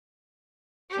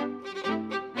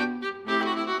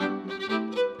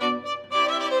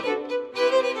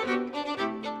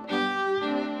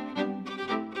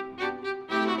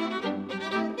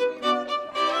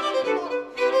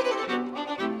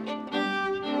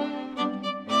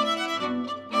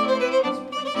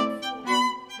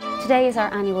Today is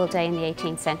our annual day in the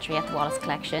 18th century at the Wallace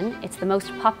Collection. It's the most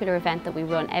popular event that we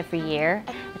run every year,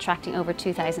 attracting over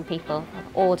 2,000 people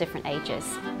of all different ages.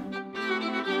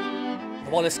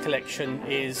 The Wallace Collection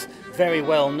is very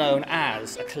well known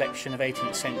as a collection of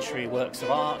 18th century works of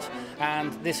art,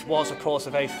 and this was of course a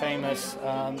very famous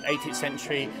 18th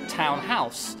century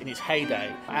townhouse in its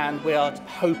heyday, and we are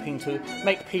hoping to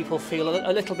make people feel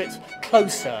a little bit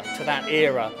closer to that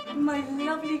era. My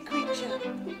lovely creature,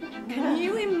 can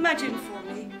you imagine for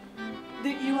me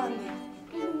that you are me?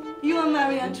 You are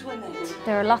Marie Antoinette.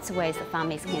 There are lots of ways that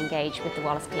families can engage with the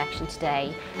Wallace Collection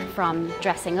today, from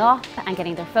dressing up and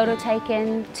getting their photo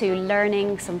taken, to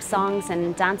learning some songs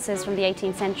and dances from the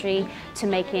 18th century, to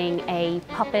making a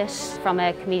puppet from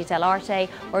a Commedia dell'arte,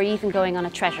 or even going on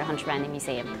a treasure hunt around the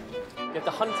museum. You have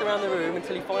to hunt around the room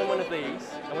until you find one of these,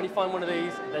 and when you find one of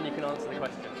these, then you can answer the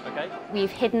question, okay?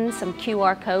 We've hidden some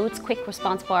QR codes, quick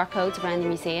response barcodes around the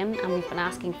museum, and we've been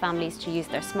asking families to use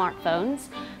their smartphones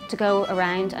to go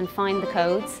around and find the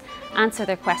codes, answer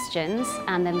their questions,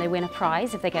 and then they win a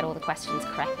prize if they get all the questions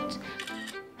correct.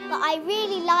 But I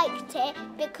really liked it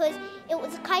because it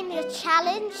was kind of a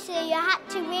challenge, so you had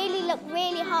to really look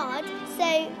really hard,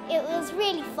 so it was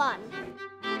really fun.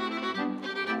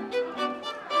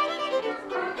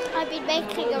 I've been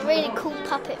making a really cool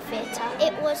puppet theatre.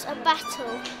 It was a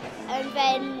battle, and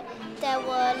then there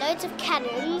were loads of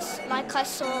cannons, like I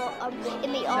saw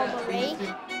in the armoury.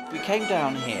 We came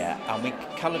down here and we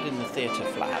coloured in the theatre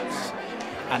flats,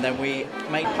 and then we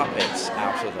made puppets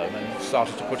out of them and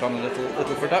started to put on a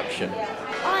little production.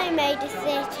 I made a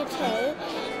theatre too,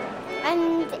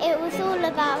 and it was all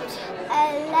about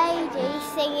a lady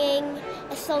singing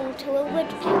a song to a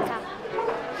woodpecker.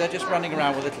 They're just running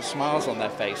around with little smiles on their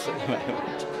face at the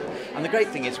moment. And the great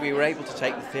thing is we were able to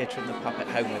take the theatre and the puppet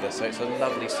home with us, so it's a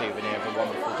lovely souvenir of a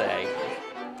wonderful day.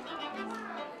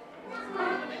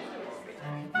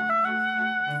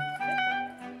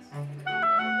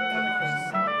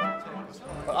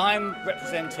 I'm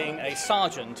representing a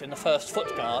sergeant in the 1st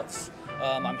Foot Guards.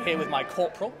 I'm here with my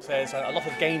corporal. There's a lot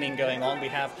of gaming going on. We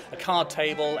have a card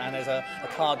table and there's a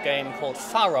card game called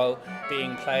Faro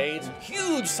being played.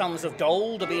 Huge sums of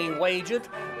gold are being wagered,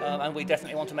 and we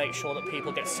definitely want to make sure that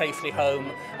people get safely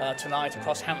home tonight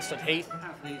across Hampstead Heath.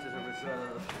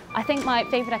 I think my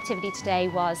favourite activity today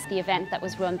was the event that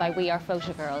was run by We Are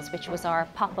Photo Girls, which was our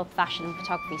pop-up fashion and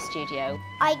photography studio.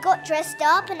 I got dressed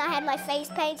up and I had my face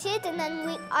painted, and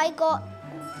then I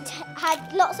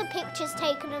had lots of pictures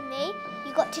taken of me.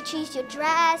 You got to choose your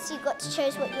dress, you got to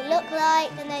choose what you look like,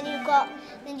 and then you got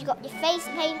your face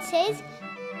painted.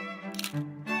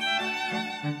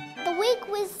 The wig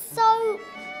was so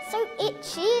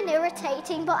itchy and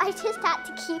irritating, but I just had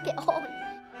to keep it on.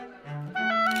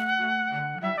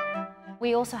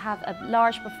 We also have a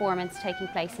large performance taking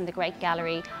place in the Great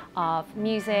Gallery of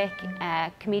music,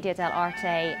 Commedia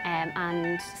dell'arte,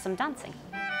 and some dancing.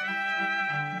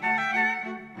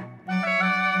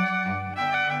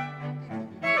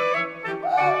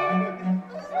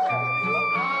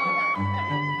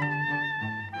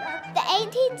 The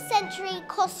 18th century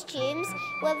costumes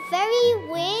were very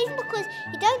weird because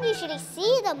you don't usually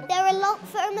see them. They're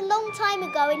from a long time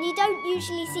ago, and you don't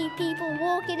usually see people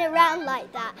walking around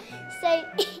like that. So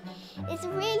it's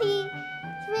really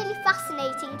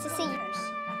fascinating to see.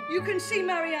 You can see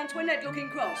Marie Antoinette looking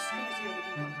cross.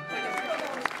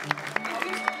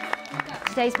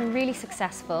 Today's been really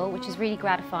successful, which is really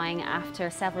gratifying after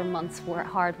several months'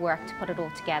 hard work to put it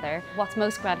all together. What's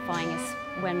most gratifying is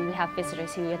when we have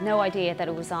visitors who had no idea that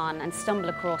it was on and stumble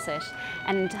across it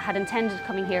and had intended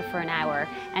coming here for an hour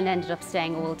and ended up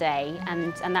staying all day,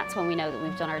 and that's when we know that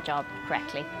we've done our job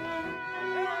correctly.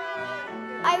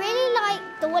 I really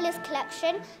like the Wallace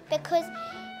Collection because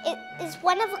it is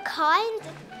one of a kind.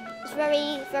 It's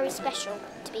very special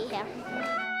to be here.